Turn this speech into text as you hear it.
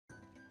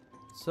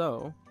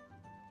So,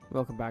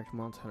 welcome back to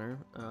Monster Hunter.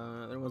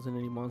 There wasn't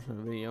any Monster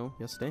Hunter video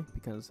yesterday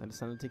because I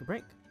decided to take a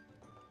break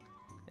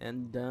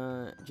and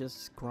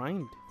just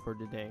grind for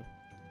the day.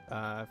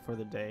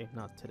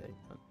 Not today,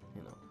 but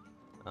you know.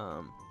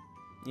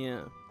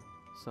 Yeah.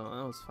 So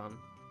that was fun.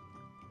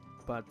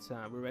 But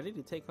we're ready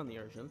to take on the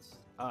Urgents.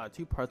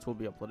 2 parts will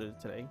be uploaded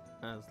today,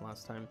 as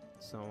last time.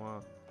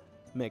 So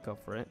make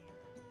up for it.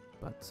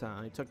 But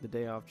I took the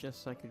day off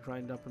just so I could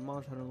grind up in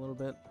Monster Hunter a little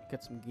bit,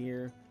 get some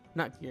gear.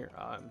 Not gear,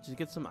 just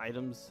get some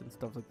items and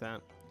stuff like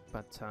that.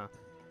 But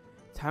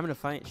time to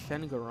fight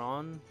Shen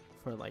Gaoren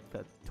for like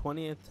the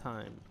 20th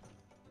time.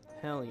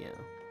 Hell yeah.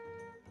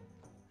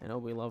 I know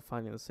we love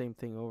fighting the same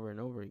thing over and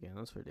over again,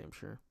 that's for damn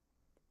sure.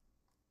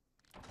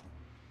 Oh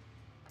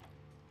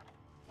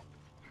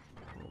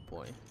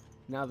boy.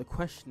 Now the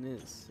question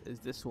is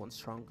this one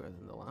stronger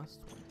than the last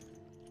one?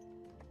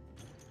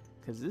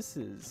 Because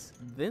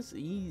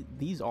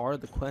these are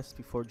the quests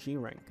before G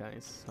rank,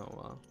 guys.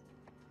 So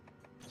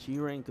G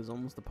rank is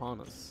almost upon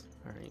us.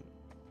 Alright.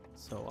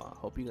 So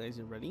hope you guys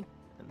are ready,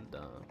 and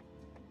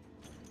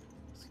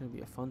it's gonna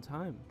be a fun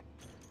time.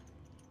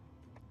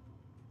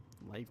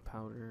 Life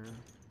powder,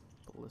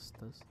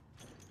 ballistas.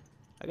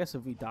 I guess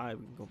if we die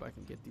we can go back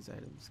and get these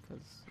items,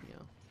 cause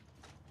yeah.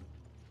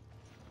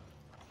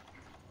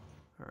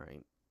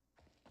 Alright.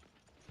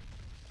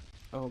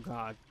 Oh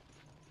god.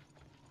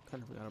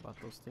 Kinda forgot about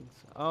those things.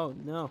 Oh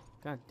no!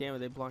 God damn it,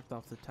 they blocked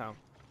off the tower.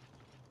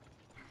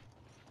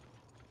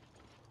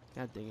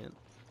 God dang it.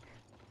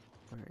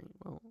 Alright,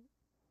 well.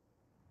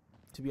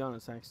 To be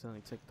honest, I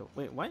accidentally took the.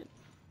 Wait, what?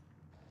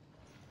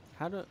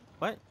 How do.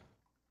 What?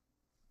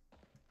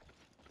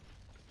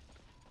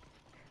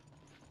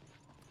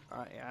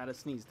 Alright, I had a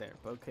sneeze there,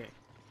 but okay.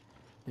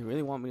 They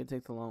really want me to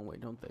take the long way,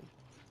 don't they?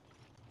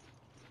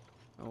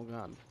 Oh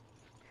god.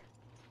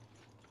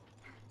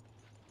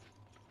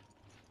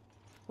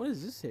 What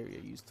is this area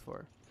used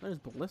for? There's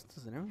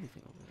ballistas and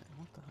everything over there.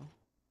 What the hell?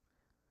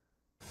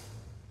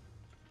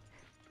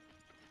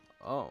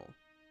 Oh.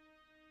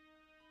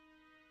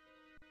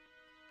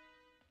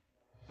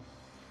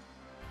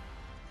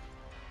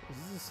 Is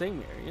this the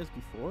same area as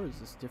before, or is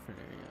this a different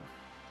area?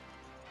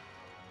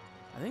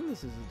 I think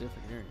this is a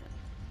different area.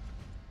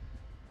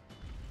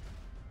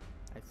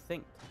 I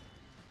think.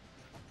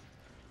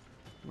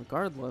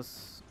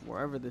 Regardless,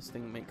 wherever this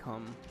thing may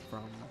come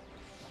from,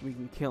 we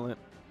can kill it.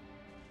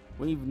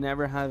 We've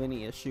never had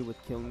any issue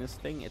with killing this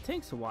thing. It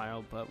takes a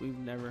while, but we've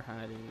never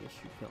had any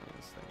issue killing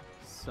this thing.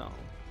 So,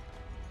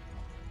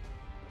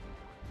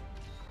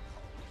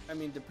 I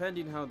mean,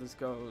 depending how this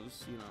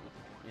goes, you know,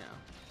 yeah.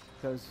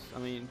 Because, I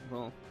mean,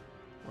 well,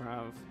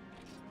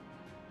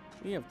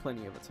 we have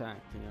plenty of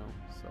attack, you know,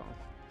 so.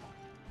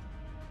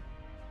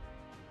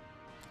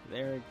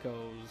 There it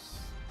goes.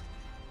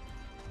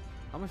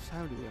 How much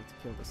time do we have to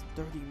kill this?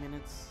 30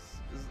 minutes?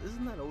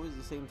 Isn't that always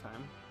the same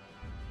time?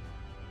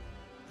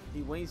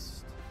 We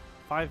waste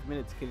 5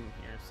 minutes getting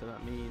here, so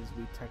that means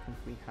we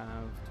technically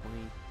have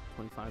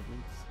 25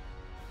 minutes.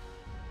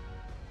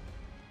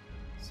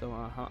 So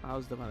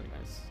how's the weather,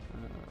 guys?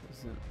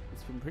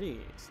 It's been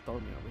pretty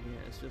stormy over here.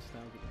 It's just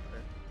now getting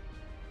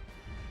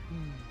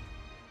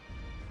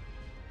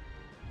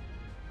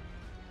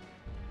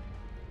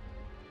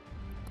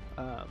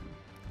better.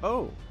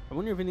 Oh, I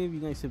wonder if any of you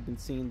guys have been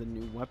seeing the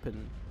new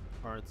weapon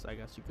arts, I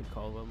guess you could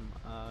call them.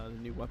 The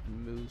new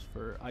weapon moves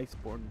for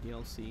Iceborne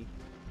DLC.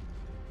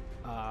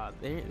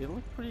 They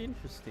look pretty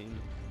interesting.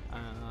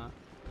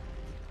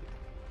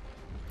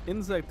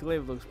 Insect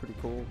Glaive looks pretty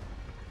cool.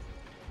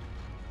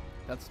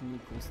 Got some really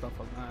cool stuff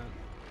on that.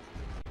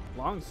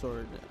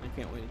 Longsword, I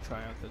can't wait to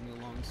try out the new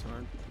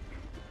longsword.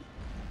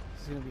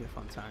 This is gonna be a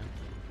fun time.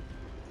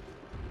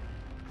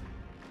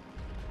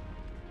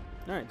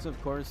 Alright, so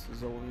of course,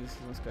 as always,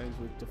 this guy's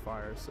weak to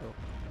fire, so.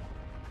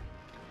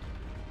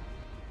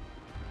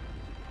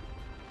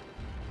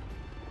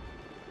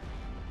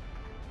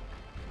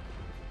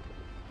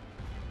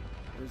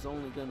 There's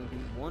only gonna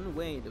be one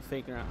way to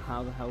figure out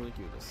how the hell we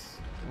do this.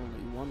 Only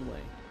one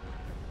way.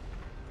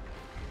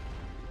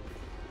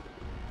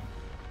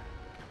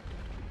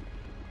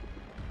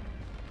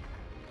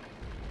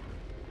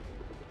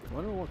 I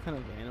wonder what kind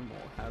of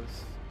animal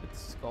has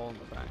its skull in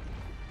the back.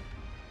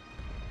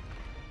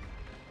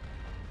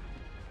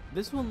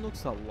 This one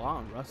looks a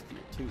lot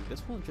rustier too.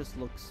 This one just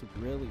looks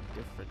really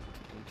different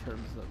in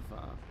terms of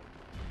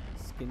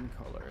skin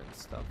color and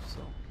stuff,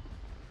 so.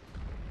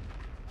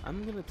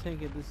 I'm gonna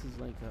take it this is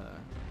like the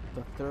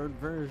 3rd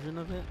version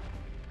of it.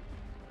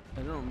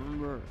 I don't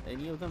remember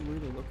any of them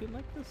really looking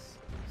like this,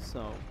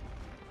 so.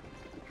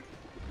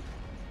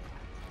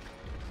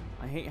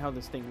 I hate how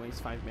this thing wastes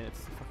 5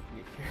 minutes to fucking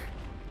get here.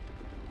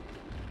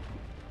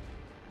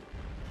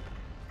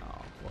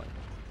 Oh boy.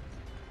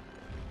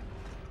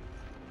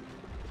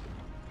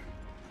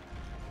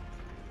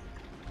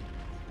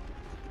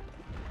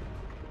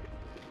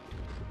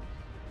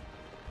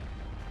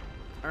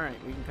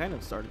 Alright, we can kind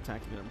of start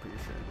attacking it, I'm pretty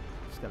sure.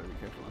 Just gotta be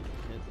careful not to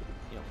hit.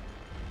 Yep.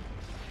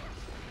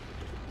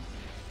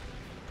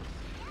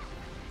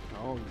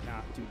 Oh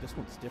yeah, dude, this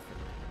one's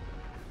different.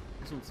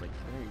 This one's like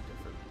very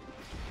different.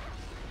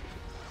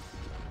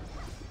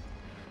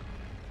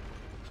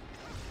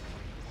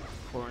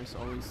 Of course,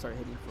 always start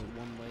hitting from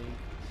one leg.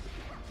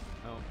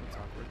 Oh, that's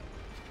awkward.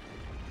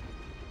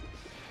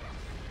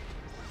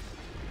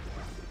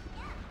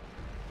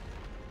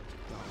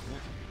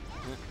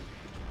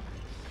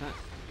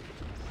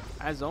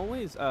 As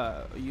always,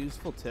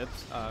 useful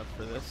tips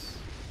for this.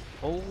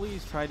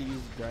 Always try to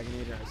use the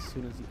Dragonator as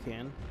soon as you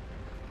can,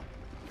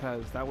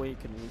 because that way you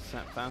can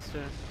reset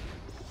faster,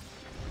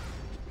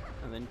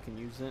 and then you can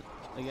use it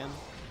again.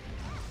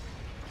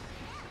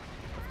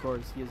 Of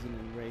course, he isn't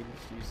enraged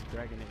to use the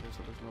Dragonator,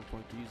 so there's no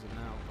point to use it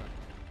now, but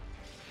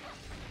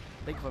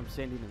I think if I'm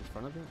standing in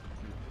front of it,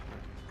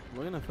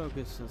 we're gonna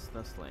focus just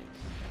this leg.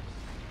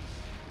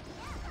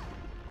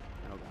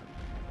 Oh god.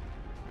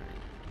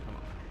 Alright, come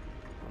on.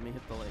 Let me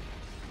hit the leg.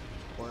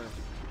 Or,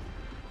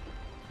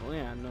 well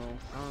yeah, no, I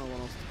don't know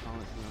what else to call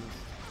it, to be honest.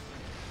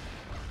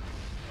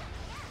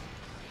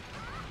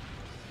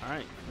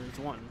 Alright, there's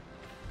one.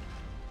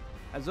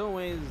 As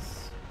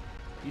always,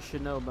 you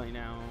should know by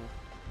now,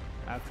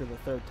 after the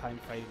third time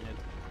fighting it,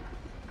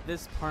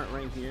 this part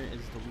right here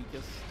is the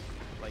weakest,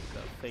 like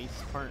the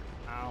face part.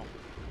 Ow.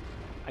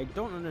 I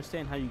don't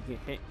understand how you get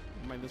hit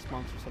by this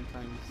monster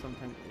sometimes.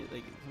 Sometimes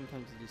it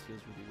just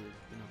feels really weird,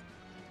 you know.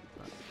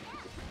 But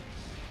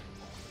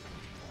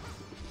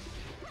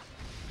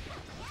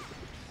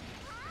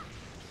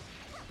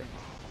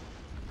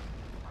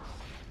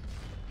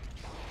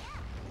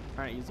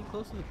alright, is he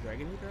close to the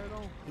Dragonator at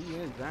all? He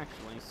is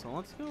actually, so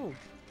let's go.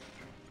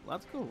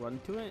 Let's go run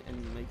to it and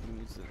make him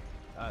use it.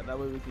 That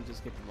way we can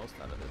just get the most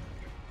out of it.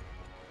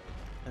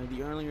 And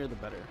the earlier the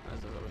better, as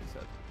I've always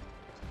said.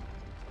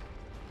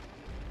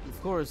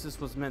 Of course, this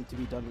was meant to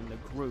be done in the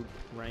group,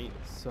 right?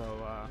 So,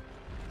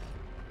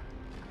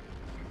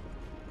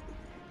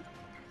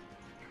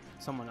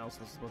 someone else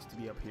was supposed to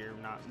be up here,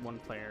 not one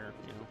player,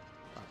 you know.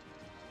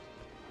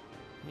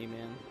 Hey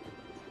man.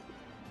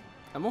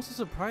 I'm also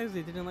surprised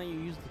they didn't let you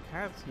use the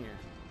cats here.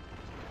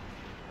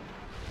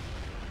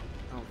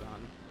 Oh god.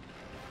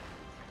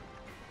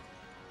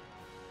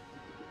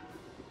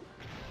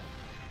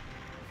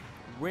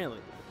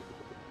 Really?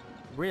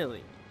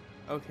 Really?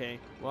 Okay,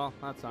 well,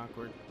 that's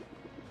awkward.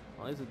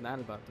 Well, isn't that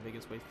about the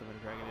biggest waste of a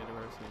Dragonator I've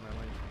ever seen in my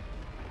life?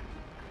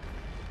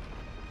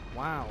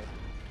 Wow.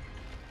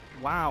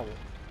 Wow.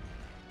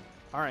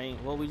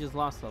 Alright, well, we just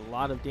lost a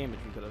lot of damage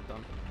we could have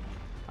done.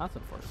 That's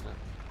unfortunate.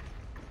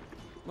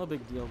 No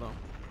big deal, though.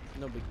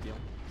 No big deal.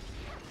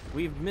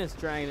 We've missed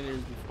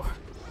Dragonators before.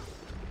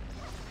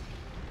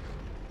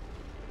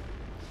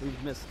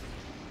 We've missed.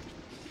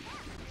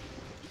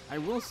 I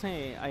will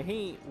say, I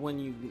hate when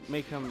you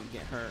make him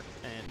get hurt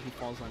and he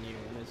falls on you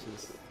and it's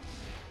just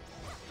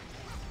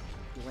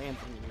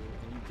lands on you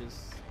and you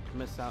just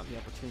miss out the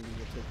opportunity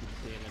to take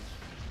the damage.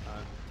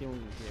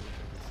 Dealing with damage,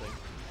 I could say.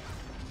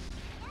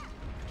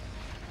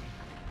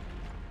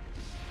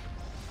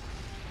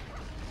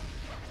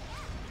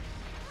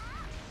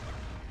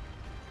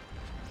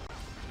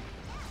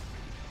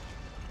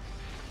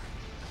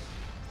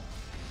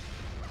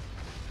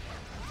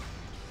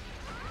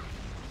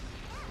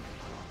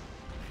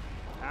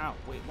 Ow,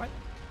 wait, what?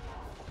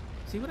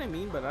 See what I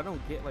mean? But I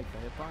don't get like the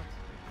hitbox.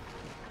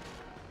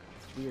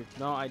 It's weird.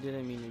 No, I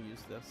didn't mean to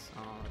use this.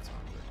 Oh, that's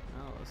awkward.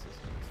 Oh, this is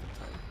the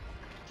type.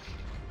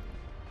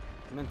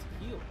 I meant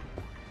to heal.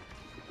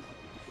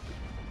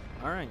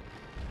 Alright.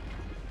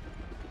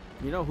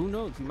 You know, who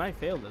knows? You might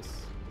fail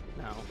this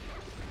now.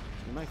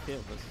 You might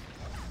fail this.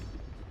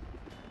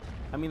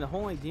 I mean, the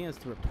whole idea is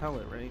to repel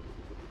it, right?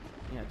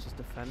 Yeah, just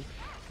defend,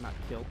 not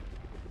kill.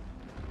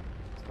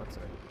 So that's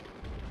right.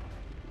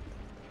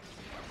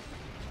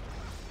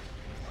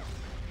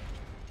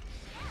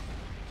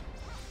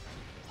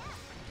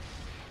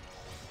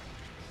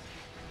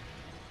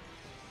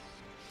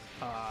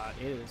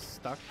 It is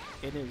stuck.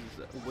 It is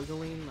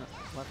wiggling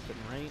left and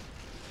right.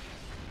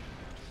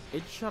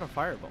 It shot a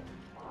fireball.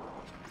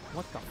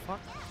 What the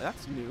fuck?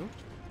 That's new.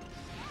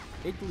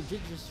 It legit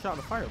just shot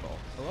a fireball.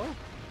 Hello?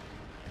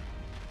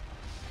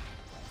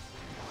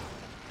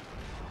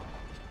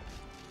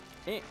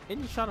 It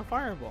just shot a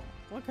fireball.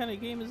 What kind of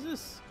game is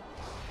this?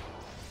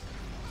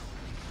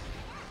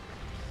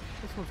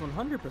 This one's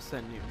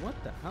 100% new.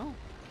 What the hell?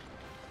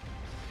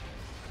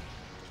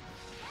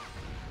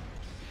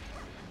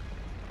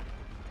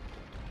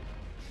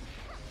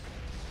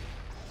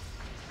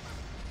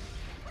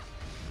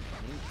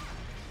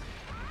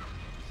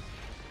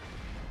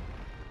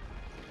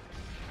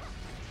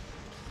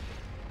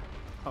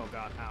 Oh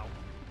god, ow.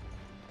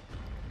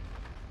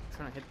 I'm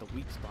trying to hit the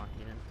weak spot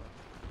here. But...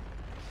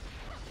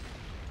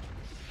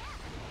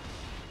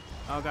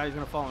 oh god, he's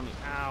gonna fall on me.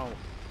 Ow.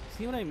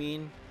 See what I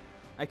mean?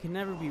 I can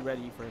never be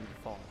ready for him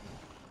to fall.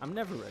 I'm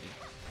never ready.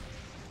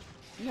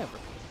 Never.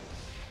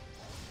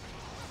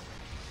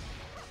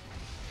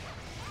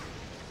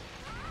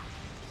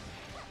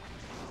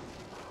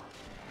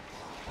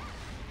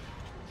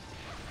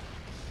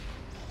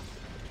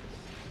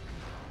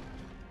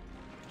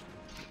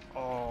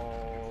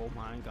 Oh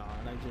my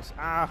god, I just...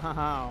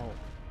 ow!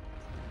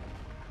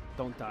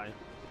 Don't die.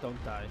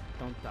 Don't die.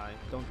 Don't die.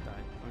 Don't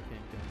die. Okay,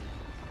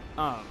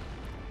 good.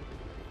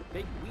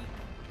 Big week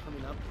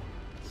coming up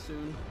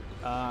soon.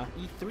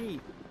 E3.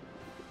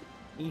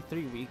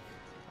 E3 week.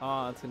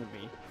 Oh, it's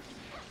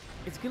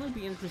gonna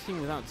be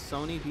interesting without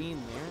Sony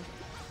being there,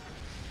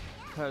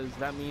 because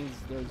that means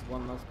there's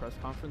one less press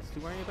conference to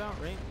worry about,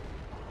 right?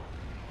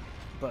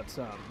 But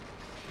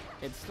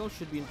it still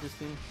should be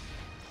interesting.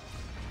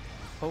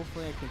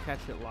 Hopefully I can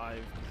catch it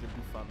live, because it'd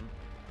be fun,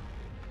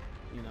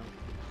 you know.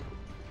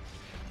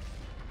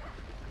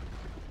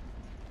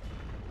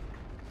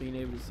 Being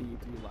able to see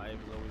E3 live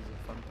is always a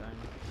fun time.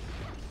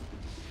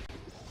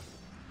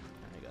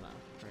 I gotta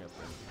hurry up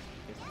and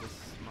get this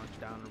marked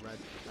down in red,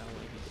 that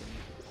way he can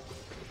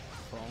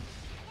fall.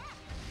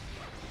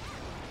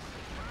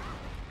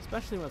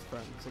 Especially with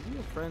friends. If you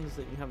have friends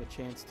that you have a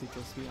chance to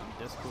just be on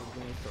Discord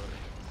with or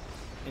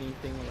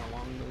anything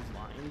along those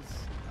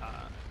lines,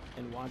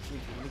 and watching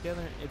game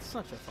together, it's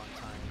such a fun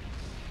time.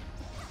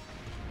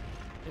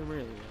 It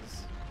really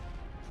is.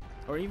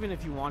 Or even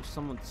if you watch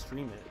someone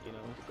stream it, you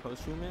know,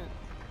 co-stream it,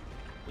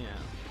 yeah,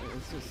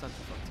 it's just such a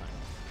fun time.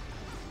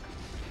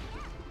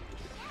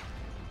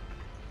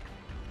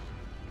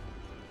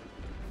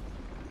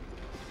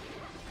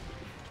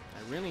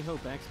 I really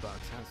hope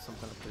Xbox has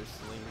something up their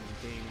sleeve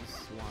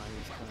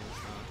games-wise,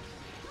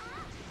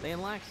 because they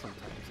lack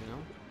sometimes, you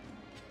know?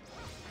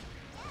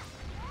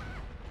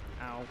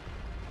 Ow.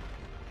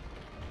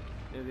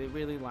 They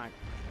really lack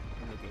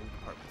in the game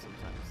department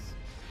sometimes.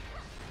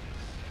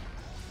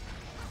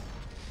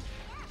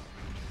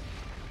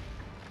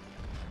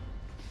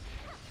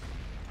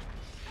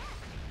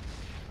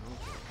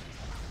 Okay.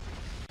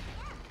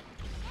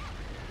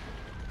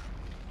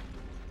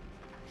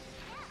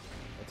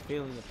 It's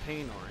feeling the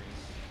pain already.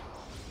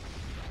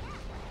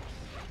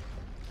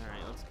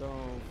 Alright, let's go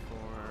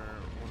for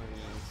one of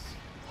these.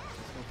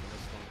 Let's go for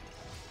this one.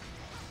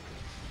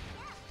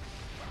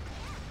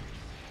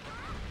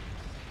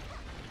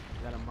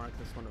 Gotta mark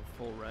this one in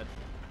full red.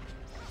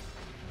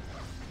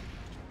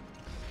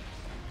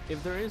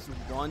 If there is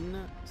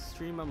one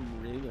stream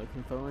I'm really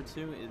looking forward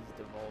to, is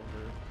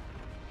Devolver.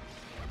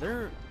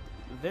 Their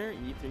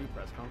E3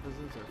 press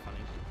conferences are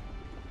funny.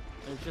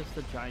 They're just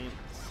a giant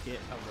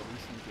skit of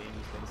releasing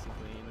games,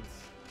 basically, and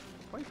it's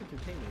quite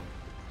entertaining.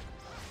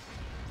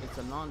 It's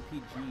a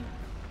non-PG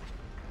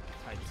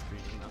type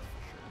streaming, that's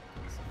for sure.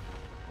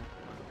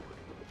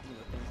 One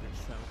of the things they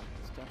show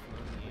is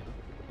definitely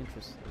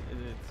interesting.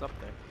 It's up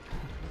there.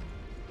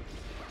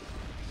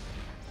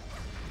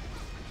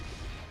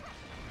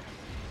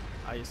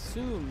 I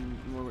assume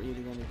we're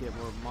either going to get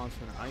more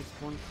Monster and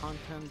Iceborne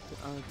content to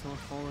look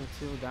forward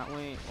to that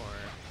way, or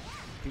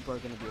people are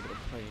going to be able to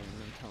play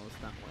and then tell us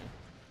that way.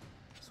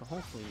 So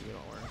hopefully either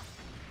or.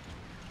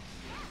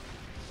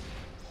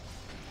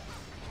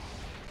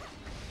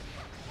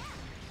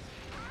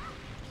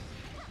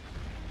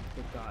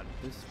 Good God,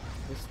 this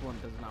one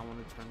does not want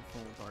to turn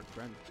full dark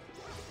red.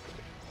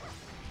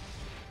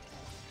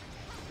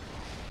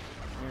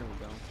 There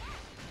we go.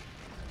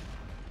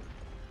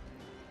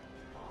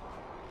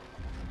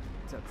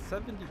 It's at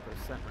 70%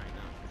 right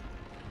now.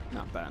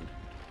 Not bad.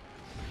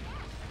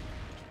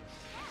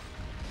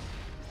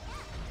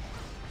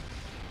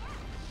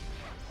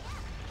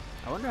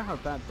 I wonder how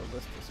bad the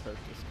list has hurt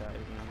this guy, to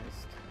be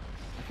honest.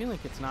 I feel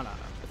like it's not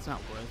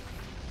worth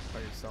by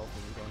yourself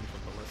when you're going for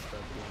the list of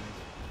games.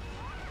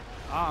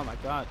 Oh my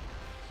God.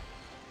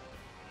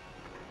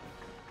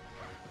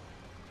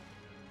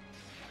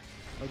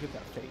 Look at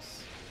that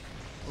face.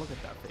 Look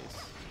at that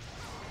face.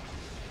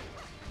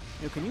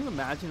 You know, can you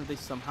imagine if they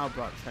somehow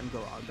brought Shen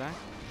Gaoren back?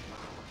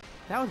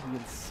 That would be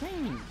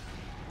insane.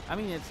 I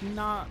mean, it's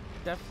not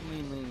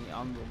definitely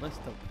on the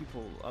list of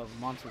people, of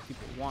monsters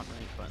people want,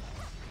 right? But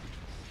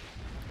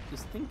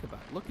just think about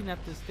it. Looking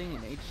at this thing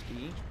in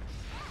HD.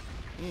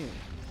 Ew.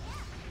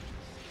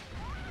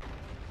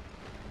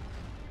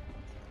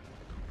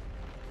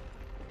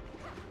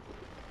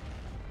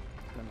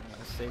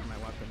 Gonna save my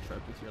weapon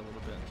trophies here a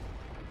little bit.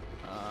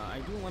 I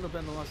do a little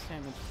bit of less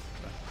damage,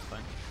 but it's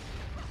fine.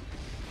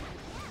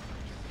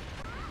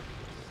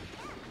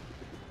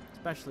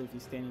 Especially if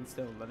he's standing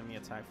still, letting me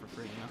attack for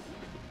free, you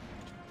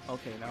know?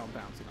 Okay, now I'm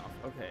bouncing off.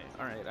 Okay,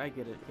 alright, I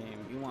get it,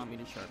 game. You want me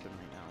to sharpen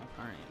right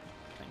now. Alright,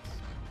 thanks.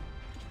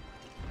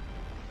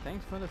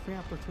 Thanks for the free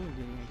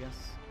opportunity, I guess.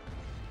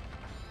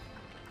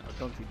 Oh,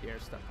 don't you dare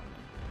step on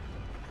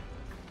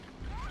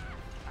me.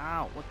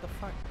 Ow, what the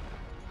fuck?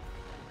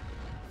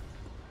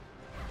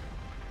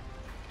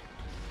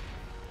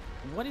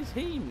 What is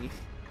hitting me?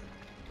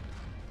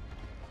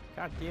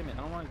 God damn it,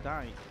 I don't want to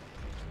die.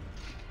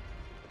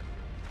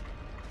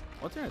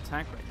 What's their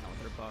attack right now with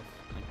their buff?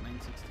 Like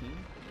 916?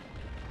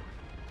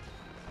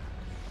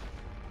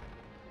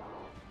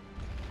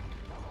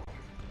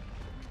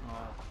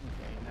 Oh,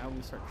 okay, now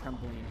we start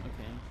trembling.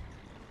 Okay.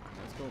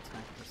 Let's go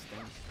attack this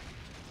thing.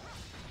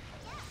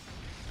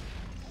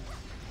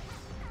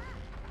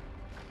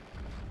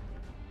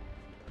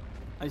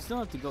 I still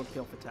have to go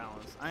kill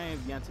Fatalis. I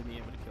have yet to be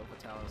able to kill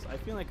Fatalis. I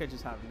feel like I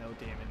just have no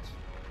damage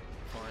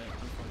for it,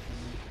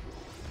 unfortunately.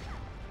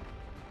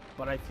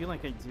 But I feel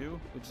like I do,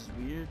 which is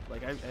weird.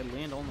 Like, I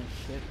land only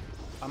shit.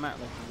 I'm at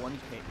like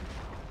 1k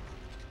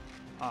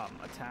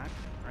attack,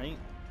 right?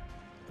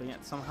 But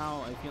yet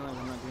somehow I feel like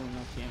I'm not doing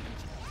enough damage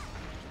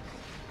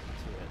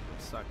to it, which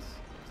sucks.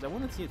 Because I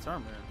want to see its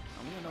armor.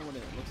 I want to know what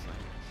it looks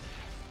like.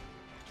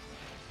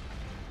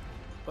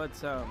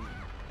 But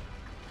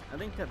I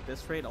think at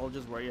this rate I'll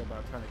just worry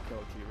about trying to kill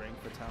G rank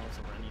for talents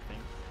or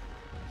anything.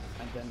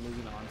 And then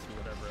moving on to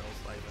whatever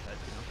else lies ahead,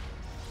 you know?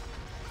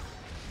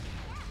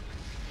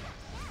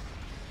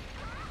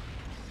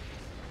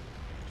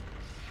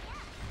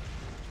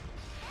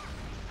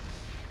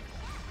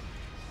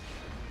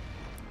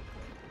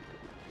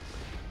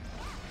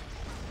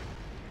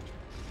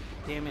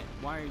 Damn it,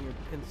 why are your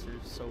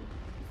pincers so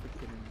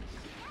freaking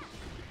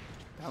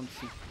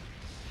bouncy?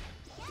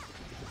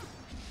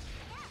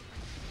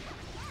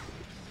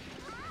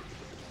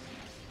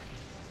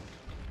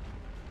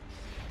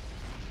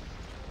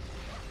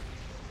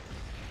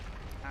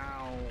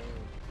 Ow.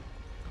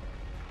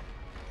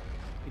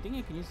 You think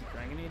I can use the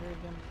Dragonator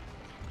again?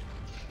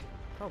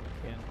 Probably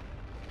can.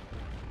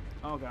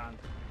 Oh god.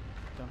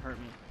 Don't hurt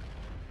me.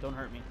 Don't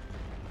hurt me.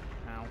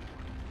 Ow.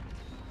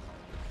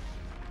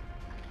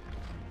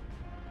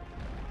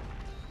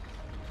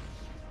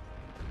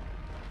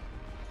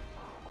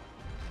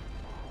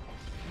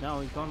 No,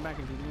 he's going back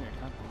into the mirror.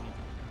 God damn it.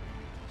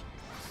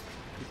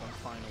 Keep on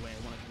flying away.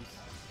 One of these.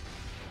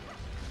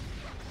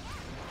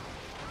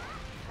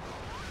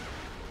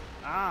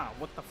 Ah,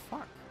 what the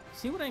fuck?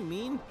 See what I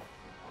mean?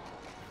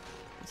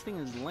 This thing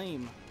is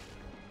lame.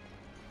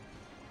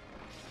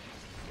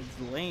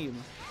 It's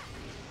lame.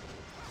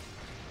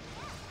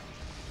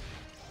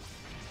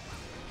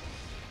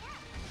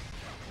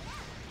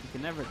 You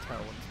can never tell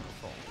when it's gonna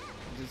fall.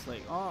 It's just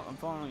like, oh, I'm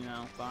falling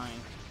now.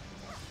 Fine.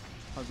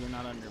 Hope you're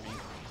not under me.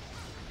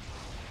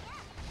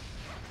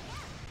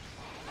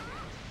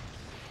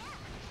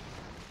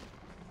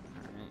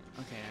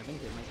 Okay, I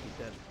think it might be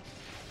dead.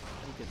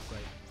 I think it's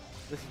like,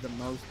 this is the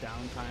most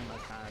downtime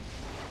I've had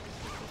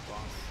with this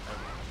boss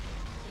ever.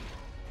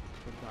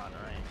 Good god,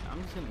 alright.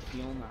 I'm just gonna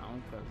heal now,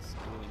 because I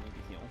really need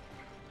to heal.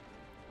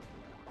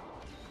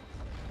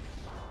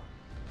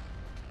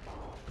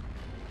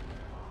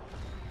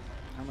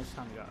 How much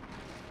time we got?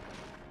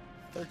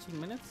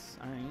 13 minutes?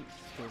 Alright,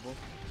 it's doable.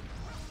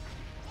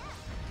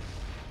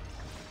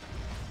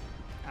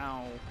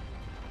 Ow.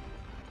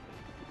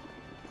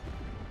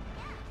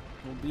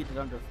 We'll beat it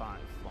under 5.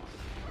 Fine.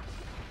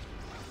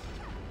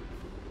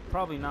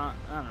 Probably not.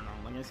 I don't know.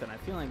 Like I said, I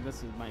feel like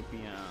this might be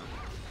a,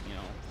 you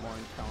know, more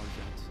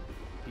intelligent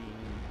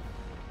being.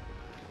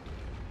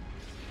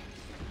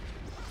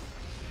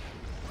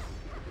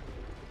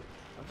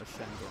 Of a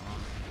Shen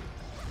Gaoren.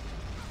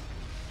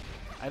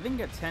 I think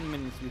at 10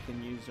 minutes we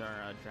can use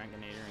our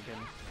Dragonator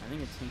again. I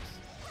think it takes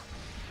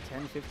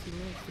 10-15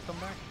 minutes to come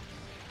back.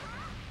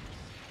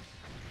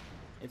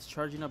 It's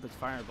charging up its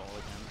fireball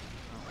again.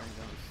 Oh, there it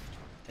goes.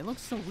 It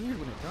looks so weird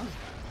when it does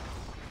that.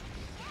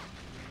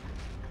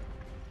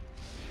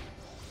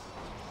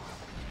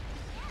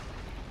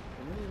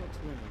 It really looks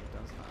weird when it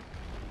does that.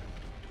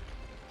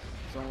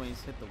 It's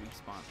always hit the weak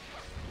spot.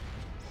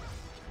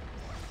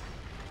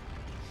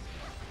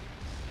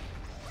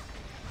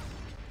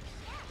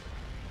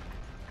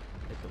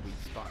 Hit the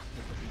weak spot.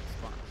 Hit the weak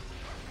spot.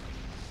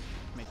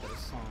 Make that a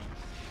song.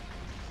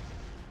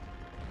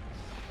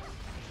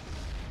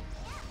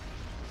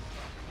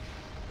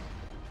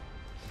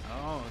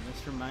 Oh,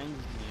 this reminds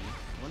me.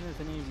 I wonder if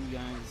any of you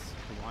guys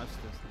who watched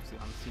this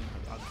have seen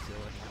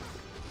Godzilla.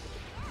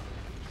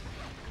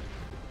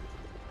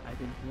 I've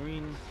been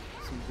hearing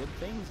some good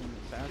things and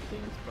bad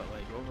things, but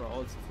like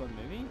overall it's a fun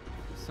movie.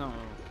 So,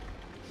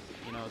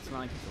 you know, it's not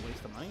like it's a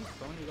waste of money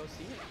going to go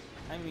see it.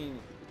 I mean,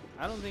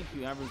 I don't think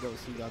you ever go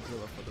see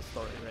Godzilla for the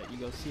story, right? You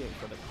go see it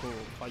for the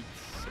cool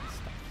fights and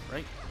stuff,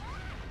 right?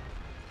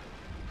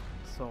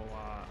 So,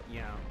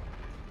 yeah.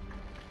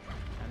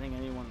 I think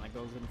anyone that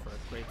goes in for a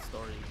great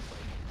story is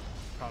like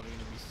probably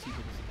gonna be super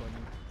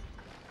disappointed.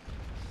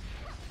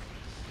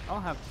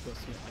 I'll have to go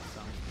see it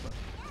myself, but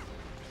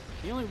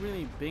the only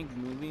really big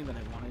movie that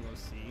I want to go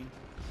see in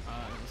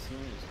the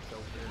series is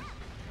Joker.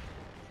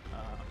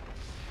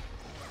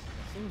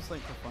 Seems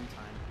like a fun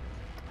time.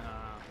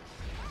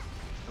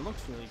 It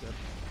looks really good,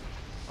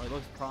 or it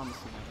looks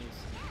promising at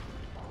least.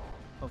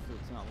 Hopefully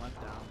it's not let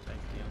down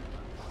type deal.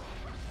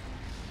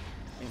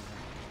 Amen.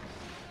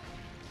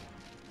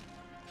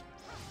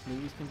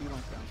 Movies can be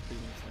let down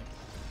pretty easily.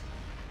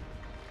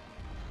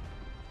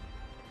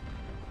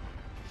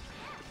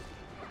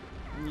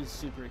 I'm just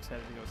super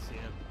excited to go see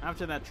it.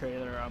 After that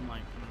trailer, I'm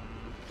like,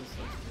 this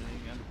looks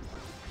really good.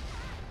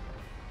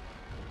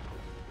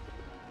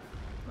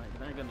 Like,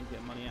 they're gonna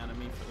get money out of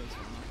me for this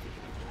one.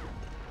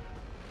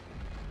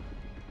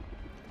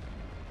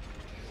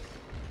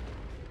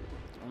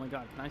 Oh my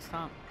god, can I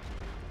stop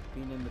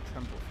being in the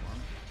tremble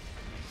form?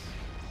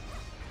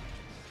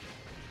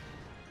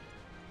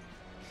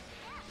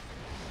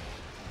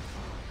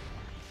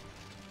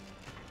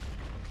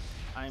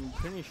 I'm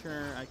pretty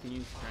sure I can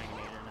use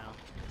Dragonator now.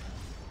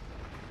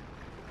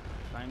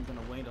 I'm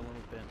gonna wait a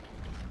little bit.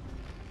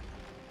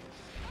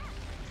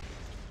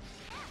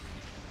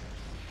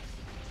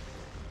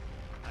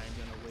 I'm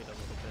gonna wait a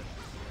little bit.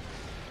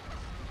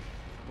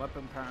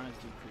 Weapon power has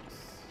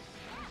decreased.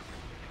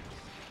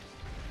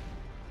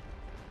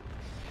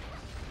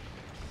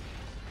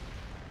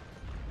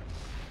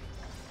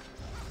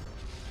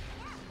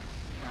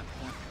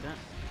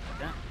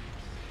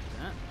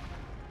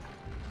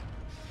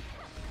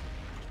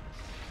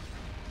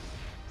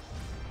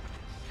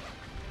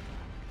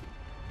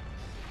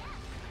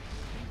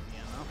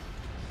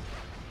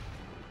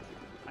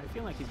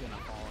 feel like he's gonna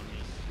follow me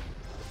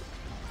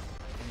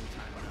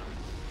anytime now, to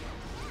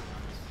be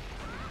honest.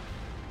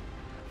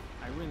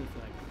 I really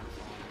feel like he's gonna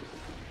follow me.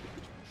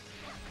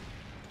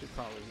 Should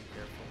probably be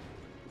careful.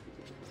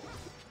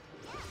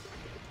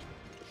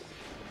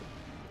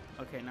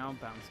 Okay, now I'm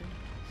bouncing.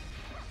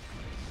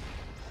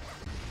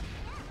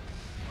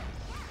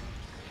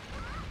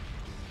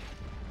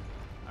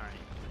 Alright,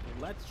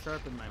 let's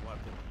sharpen my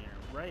weapon here,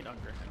 right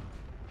under him.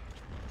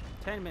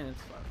 10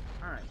 minutes left.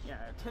 Alright, yeah,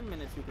 10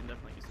 minutes we can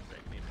definitely use the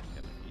break. Maybe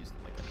we can use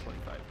like a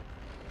 25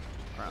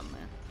 around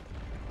there.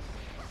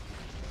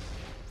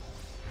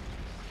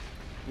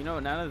 You know,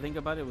 now that I think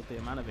about it, with the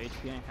amount of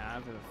HP I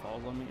have, if it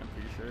falls on me, I'm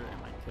pretty sure it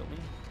might kill me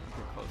if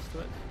we're close to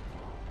it.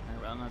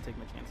 I'd rather not take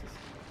my chances.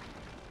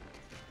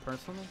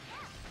 Personally.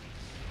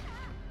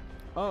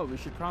 Oh, we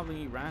should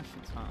probably eat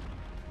rations, huh?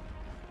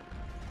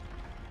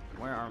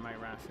 Where are my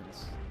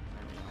rations?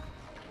 There we go.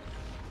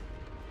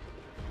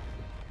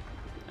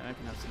 And I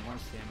can have some more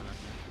stamina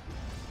here.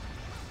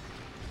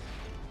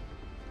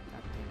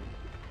 God damn it.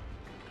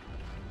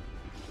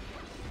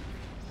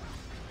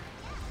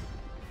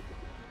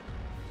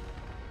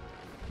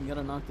 We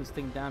gotta knock this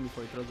thing down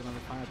before he throws another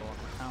fireball at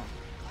the town.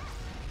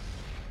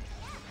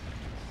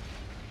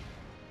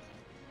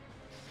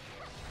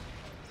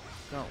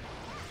 Go.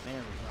 There we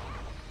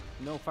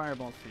go. No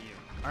fireballs for you.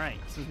 Alright,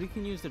 since we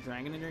can use the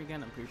Dragonator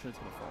again, I'm pretty sure it's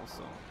gonna fall,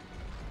 so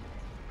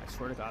I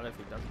swear to God, if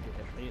it doesn't get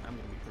hit late, I'm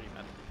gonna be pretty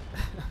mad.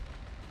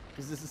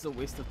 Because this is a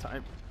waste of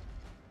time.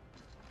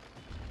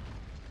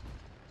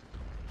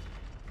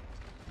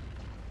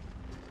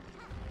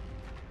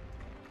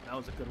 That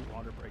was a good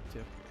water break,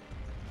 too.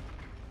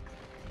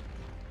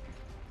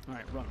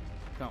 Alright, run.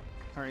 Go.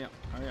 Hurry up,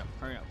 hurry up,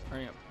 hurry up,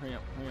 hurry up, hurry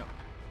up, hurry up.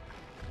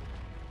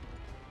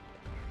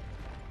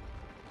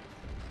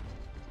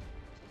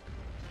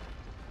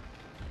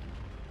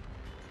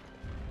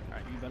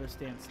 Alright, you better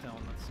stand still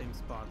in that same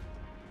spot.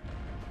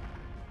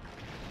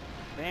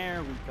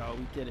 There we go.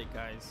 We did it,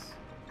 guys.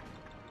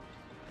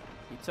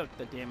 We took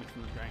the damage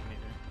from the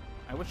Dragonator.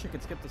 I wish I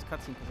could skip this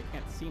cutscene because I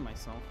can't see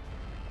myself.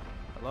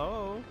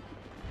 Hello?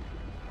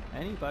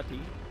 Anybody?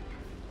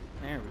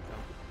 There we go.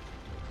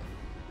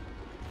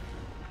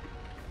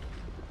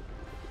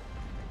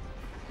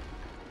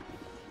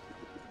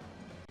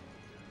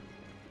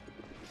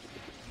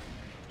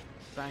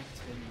 Back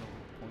to the middle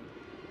point.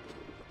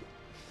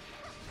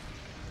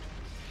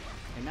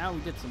 And now we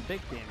did some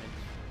big damage.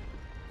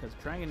 Because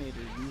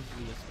Dragonator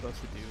usually is supposed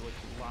to do like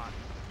a lot.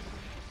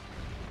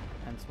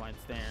 Hence why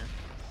it's there.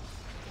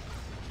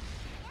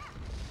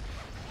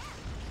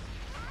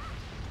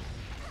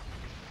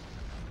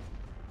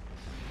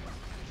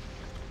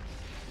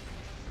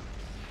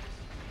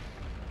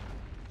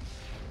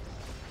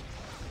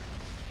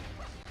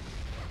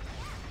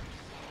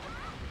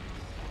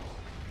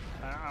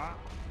 Ah.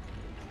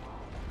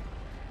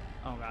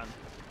 Oh god.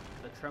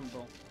 The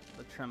tremble.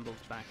 The tremble's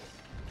back.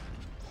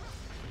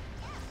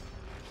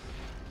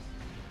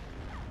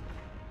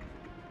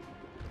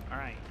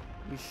 Alright,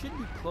 we should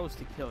be close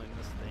to killing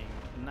this thing.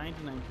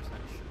 99%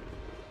 sure.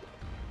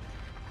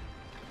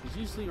 It's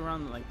usually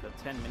around like the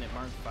 10-minute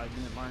mark,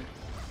 5-minute mark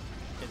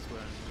is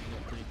when we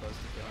get pretty close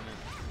to killing it.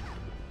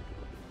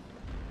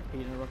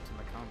 He interrupted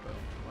my combo.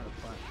 What a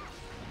butt.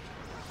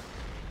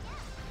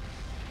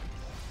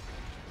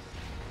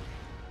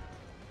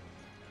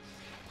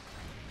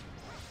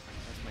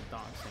 That's my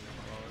dog saying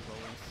hello as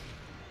always.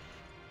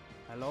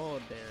 Hello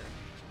there.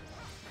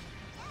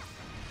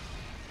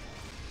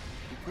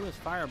 He threw his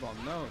fireball.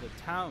 No, the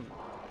town.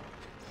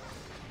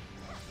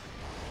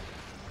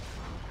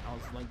 I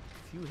was like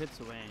a few hits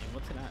away.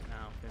 What's it at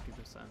now?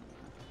 50%.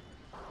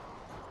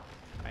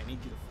 I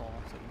need you to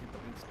fall so you hit the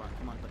weak spot.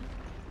 Come on, buddy.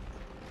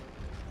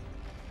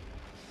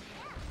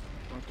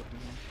 Work with me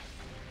here.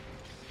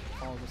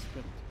 Follow the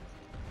script.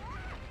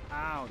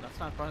 Ow, that's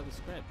not part of the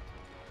script.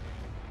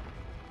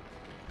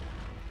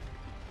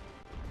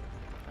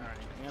 Alright,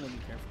 I gotta be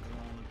careful because I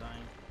don't want to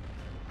die.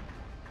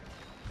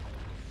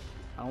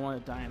 I don't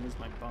want to die and lose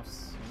my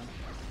buffs, you know?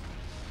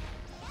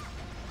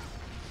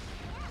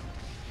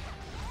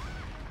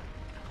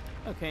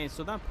 Okay,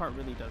 so that part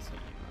really does hit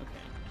you.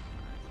 Okay,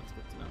 alright, that's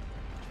good to know.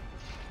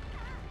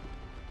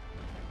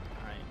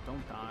 Alright,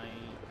 don't die.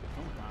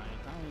 Don't die.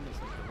 Dying is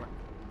like the work.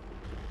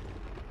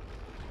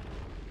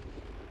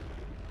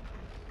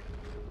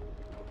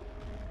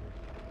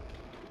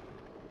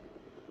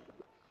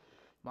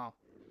 Wow.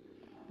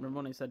 Remember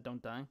when I said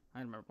don't die? I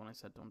remember when I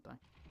said don't die.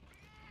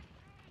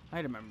 I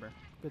remember.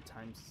 Good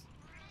times.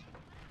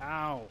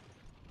 Ow!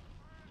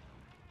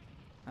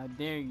 How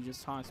dare you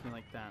just toss me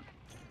like that?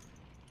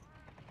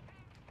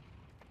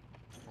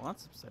 Well,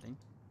 that's upsetting.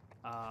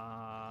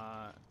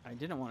 I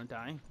didn't want to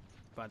die,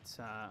 but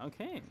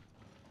okay.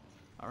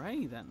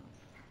 Alrighty then.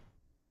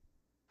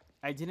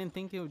 I didn't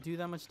think it would do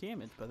that much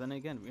damage, but then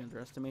again, we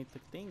underestimate the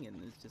thing,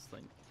 and it's just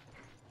like,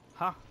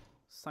 ha!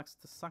 Sucks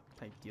to suck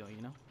type deal,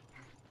 you know?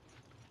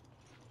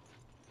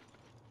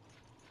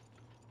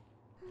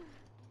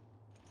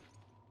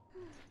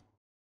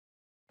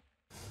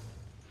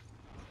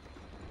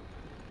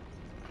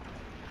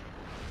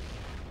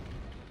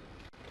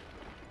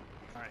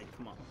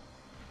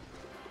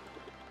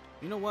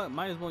 You know what?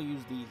 Might as well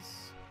use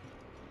these.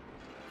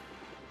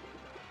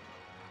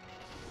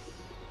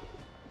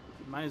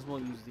 Might as well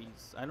use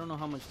these. I don't know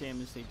how much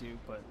damage they do,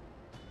 but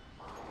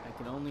I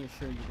can only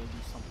assure you they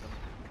do something.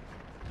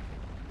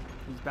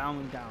 He's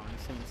bowing down.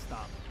 He's saying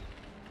stop.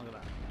 Look at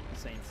that. He's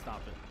saying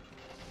stop it.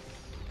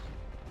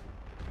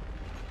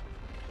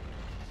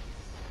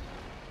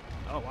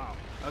 Oh, wow.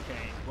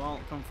 Okay. Well,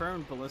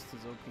 confirmed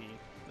Ballista's OP.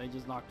 They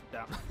just knocked it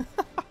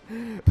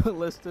down.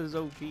 Ballista's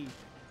OP.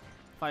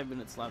 5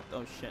 minutes left.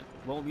 Oh, shit.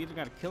 Well, we either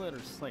gotta kill it or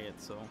slay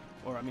it, so...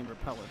 Or, I mean,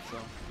 repel it, so...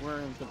 We're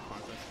in good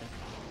progress here.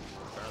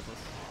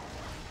 Regardless.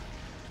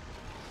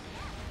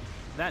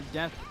 That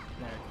death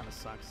there kind of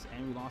sucks,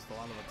 and we lost a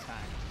lot of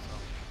attack, so...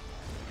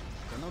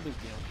 But no big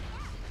deal.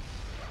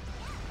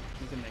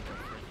 We can make up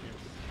for it here.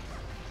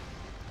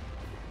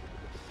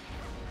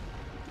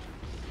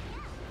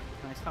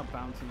 Can I stop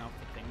bouncing off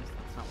the things?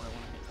 That's not what I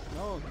want to hit.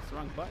 No, that's the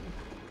wrong button.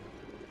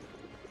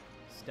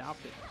 Stop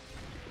it.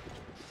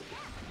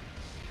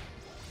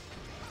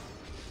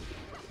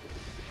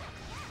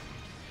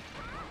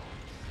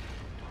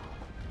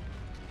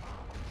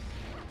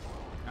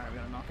 Alright, we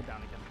gotta knock it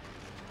down again.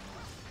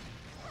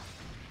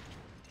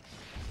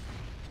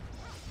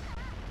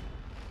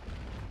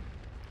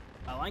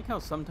 I like how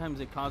sometimes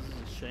it causes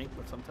a shake,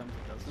 but sometimes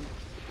it doesn't.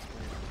 It's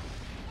weird.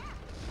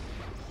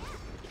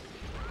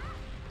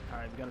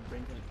 Alright, we gotta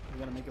break it. We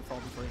gotta make it fall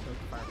before it goes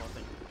the fireball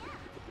thing.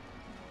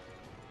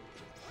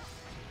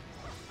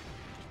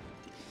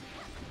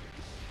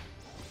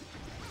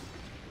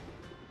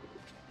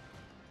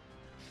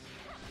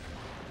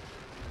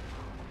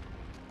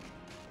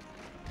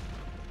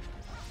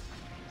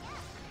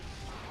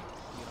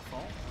 You gonna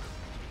fall?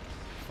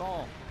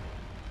 Fall!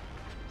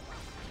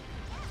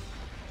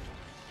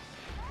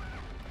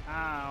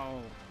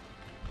 Ow!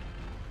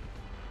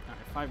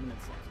 Alright, 5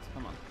 minutes left.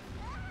 Come on.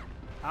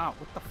 Ow,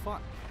 what the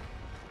fuck?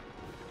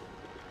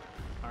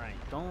 Alright,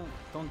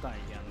 don't die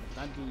again.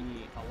 That'd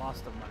be a loss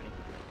of money.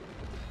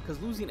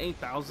 Because losing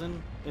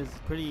 8,000 is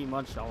pretty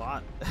much a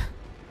lot.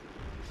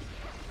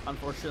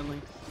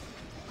 Unfortunately.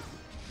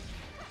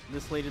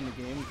 This late in the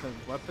game, because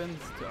weapons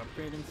to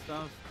upgrade and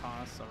stuff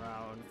costs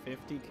around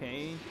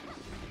 50k.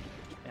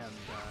 And,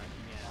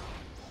 yeah.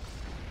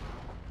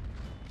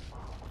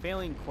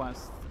 Failing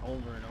quests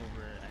over and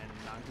over and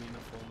not getting the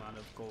full amount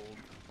of gold,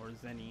 or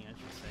zenny I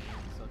should say,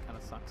 so it kind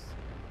of sucks.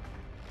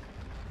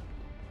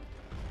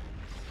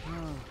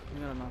 Oh,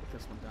 we gotta knock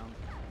this one down.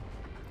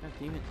 God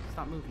damn it,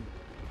 stop moving.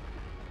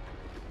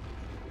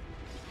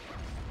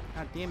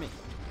 God damn it,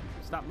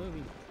 stop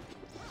moving.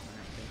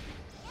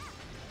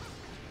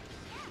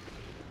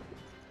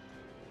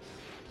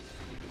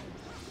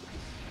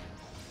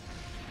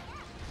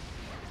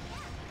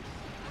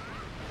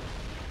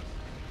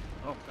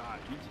 Oh god,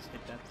 you just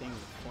hit that thing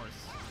with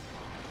force.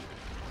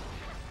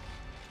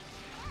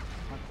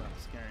 What the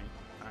scary.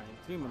 Alright,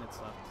 3 minutes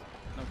left.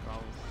 No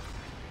problem.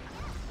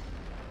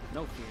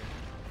 No fear.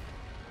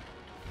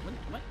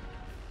 What?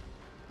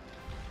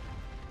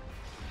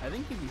 I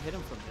think if you hit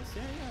him from this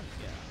area,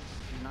 yeah,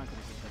 you're not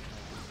gonna get hit.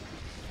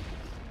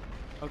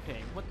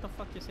 Okay, what the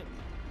fuck just hit me?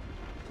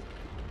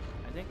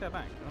 I take that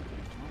back.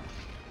 Okay, come on.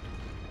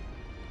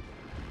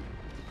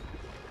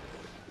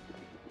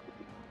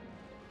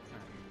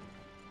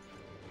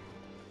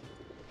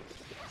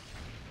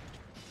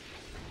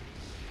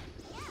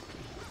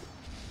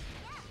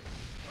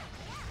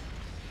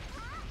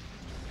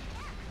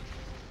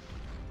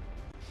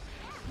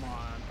 Come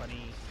on, buddy.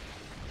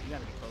 You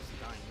gotta be close to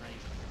dying,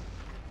 right?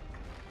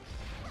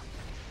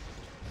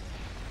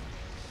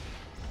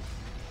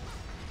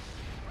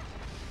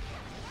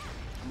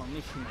 I'm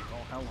unleashing like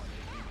all hell on you,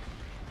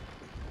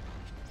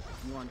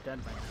 dude. You aren't dead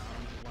by now. I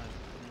don't know why it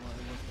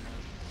was gonna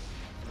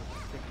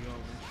pick you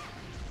over.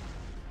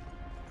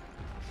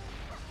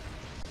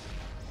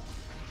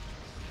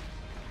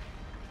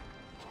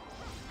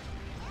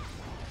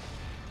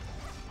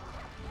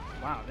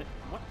 Wow,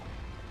 what?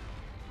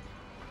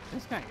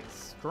 This guy is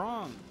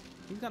strong.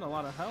 He's got a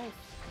lot of health.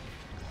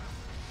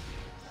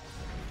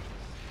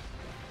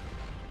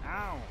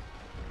 Ow.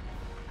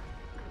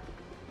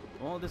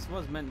 Well, this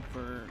was meant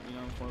for,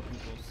 4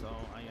 people, so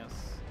I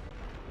guess...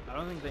 I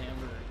don't think they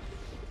ever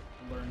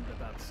learned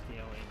about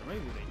scaling. Or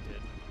maybe they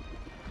did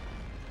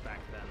back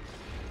then.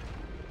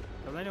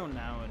 Because I know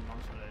now in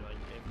Monster Day, like,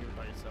 if you're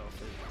by yourself,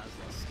 it has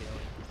less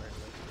scaling compared to,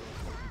 like,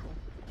 4 people.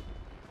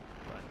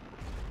 But...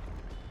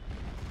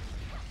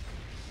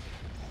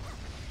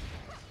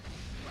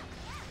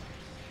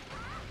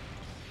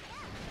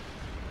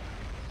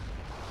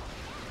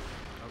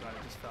 oh god,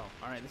 it just fell.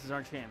 Alright, this is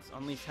our chance.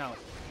 Unleash hell.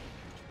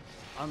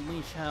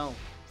 Unleash hell.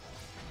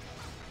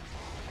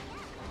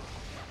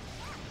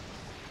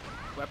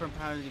 Weapon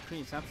power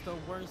decrease. That's the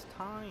worst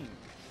time.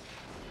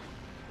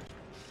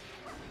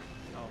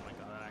 Oh my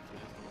god, that actually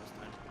is the worst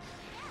time.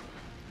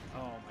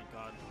 Oh my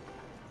god.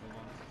 Hold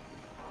on.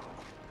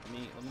 Let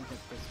me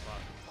hit this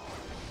spot.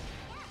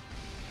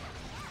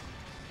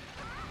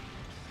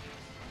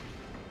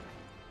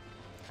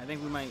 I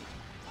think we might...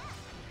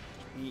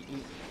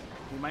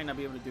 We might not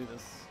be able to do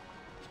this.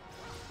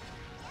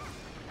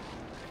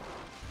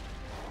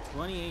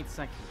 28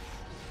 seconds.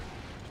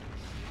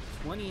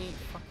 28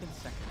 fucking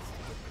seconds to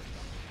get there.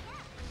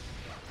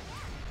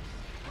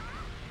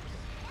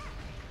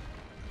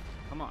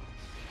 Come on.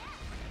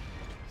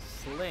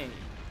 Slay.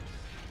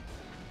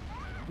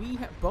 We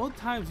have both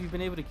times we've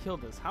been able to kill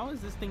this. How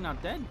is this thing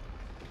not dead?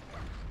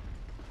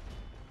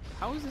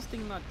 How is this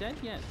thing not dead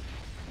yet?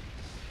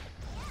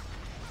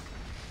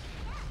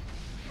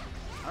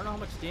 I don't know how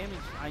much damage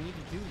I need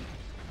to do.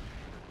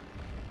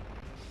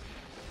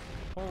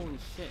 Holy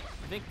shit.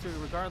 Victory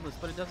regardless,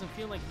 but it doesn't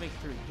feel like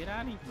victory. Get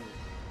out of here.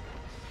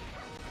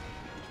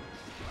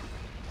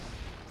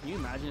 Can you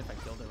imagine if I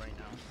killed it right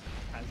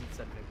now? As it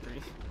said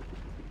victory.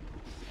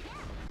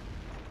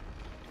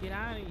 Get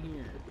out of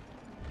here.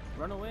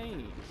 Run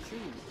away.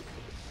 Shoot.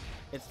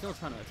 It's still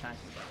trying to attack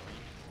me, by the way.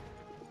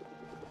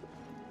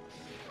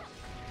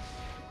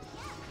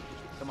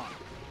 Come on.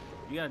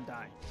 You gotta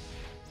die.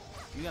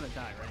 You gotta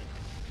die, right?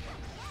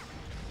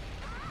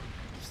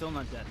 You're still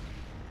not dead.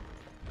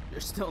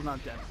 You're still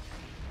not dead.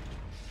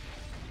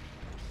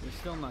 You're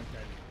still not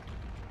dead.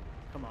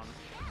 Come on.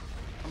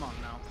 Come on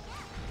now.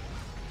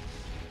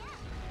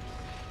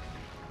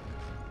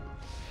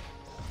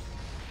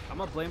 I'm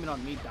gonna blame it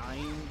on me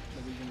dying.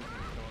 The reason we can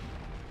kill him.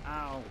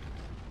 Ow.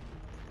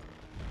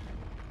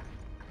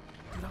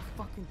 Dude, how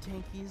fucking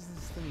tanky is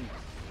this thing?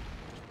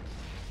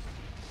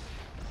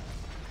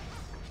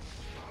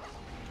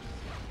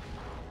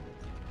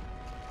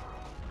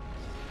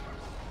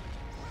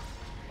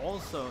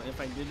 Also,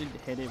 if I didn't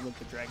hit it with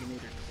the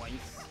Dragonator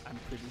twice, I'm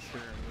pretty sure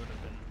it would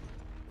have been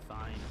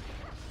fine.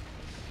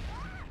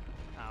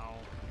 Ow.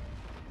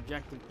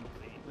 Objective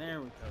complete. There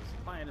we go.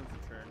 Supply items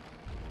returned.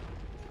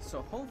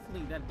 So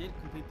hopefully that did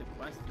complete the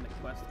quest, and the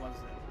quest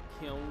wasn't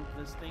kill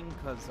this thing,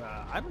 because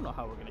I don't know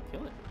how we're going to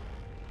kill it.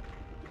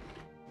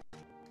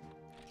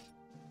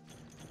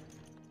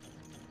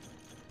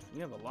 We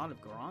have a lot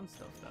of Gaoren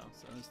stuff, though,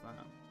 so there's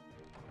that.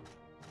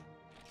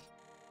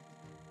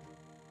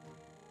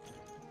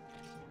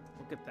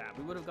 Look at that.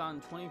 We would have gotten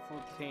 24k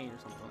or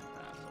something like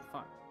that, so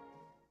fuck.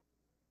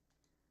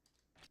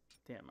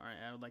 Damn, alright,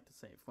 I would like to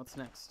save. What's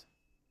next?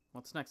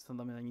 What's next on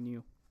the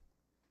menu?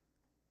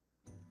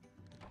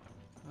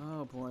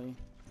 Oh boy.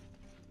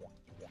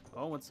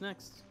 Oh, what's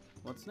next?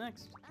 What's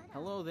next?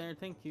 Hello there,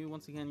 thank you.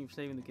 Once again, you're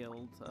saving the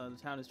guild. The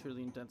town is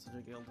truly in debt to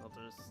the guild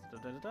elders.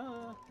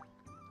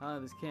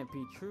 This can't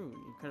be true.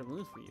 Incredible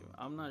news for you.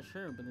 I'm not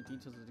sure, but the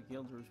details of the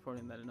guild are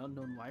reporting that an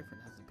unknown wyvern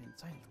hasn't been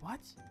sighted.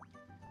 What?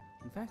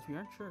 In fact, we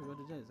aren't sure what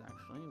it is,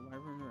 actually.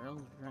 Wyvern or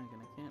elder dragon.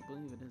 I can't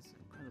believe it is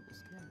incredible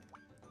scary.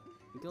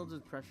 The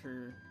guild's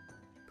pressure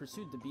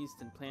pursued the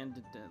beast and planned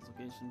its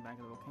location back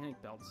in the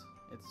volcanic belt.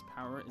 Its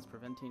power is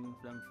preventing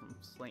them from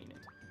slaying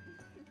it.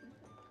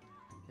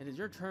 It is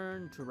your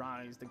turn to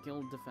rise. The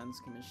Guild Defense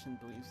Commission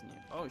believes in you.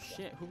 Oh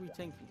shit, who we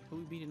taking? Who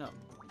we beating up?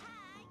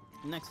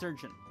 Next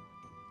urchin.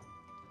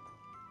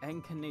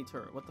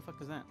 Enkanator. What the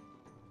fuck is that?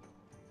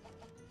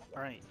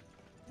 Alright.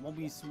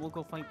 We'll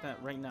go fight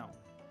that right now.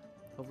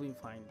 Hopefully we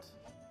find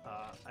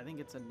I think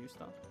it's a new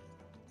stuff.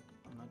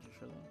 I'm not too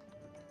sure though.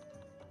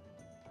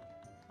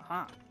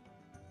 Aha!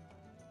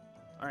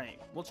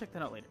 Alright, we'll check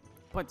that out later.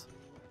 But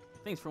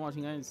thanks for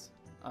watching, guys.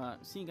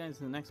 See you guys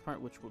in the next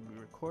part, which will be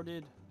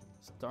recorded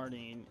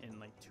starting in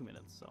like 2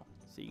 minutes. So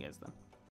see you guys then.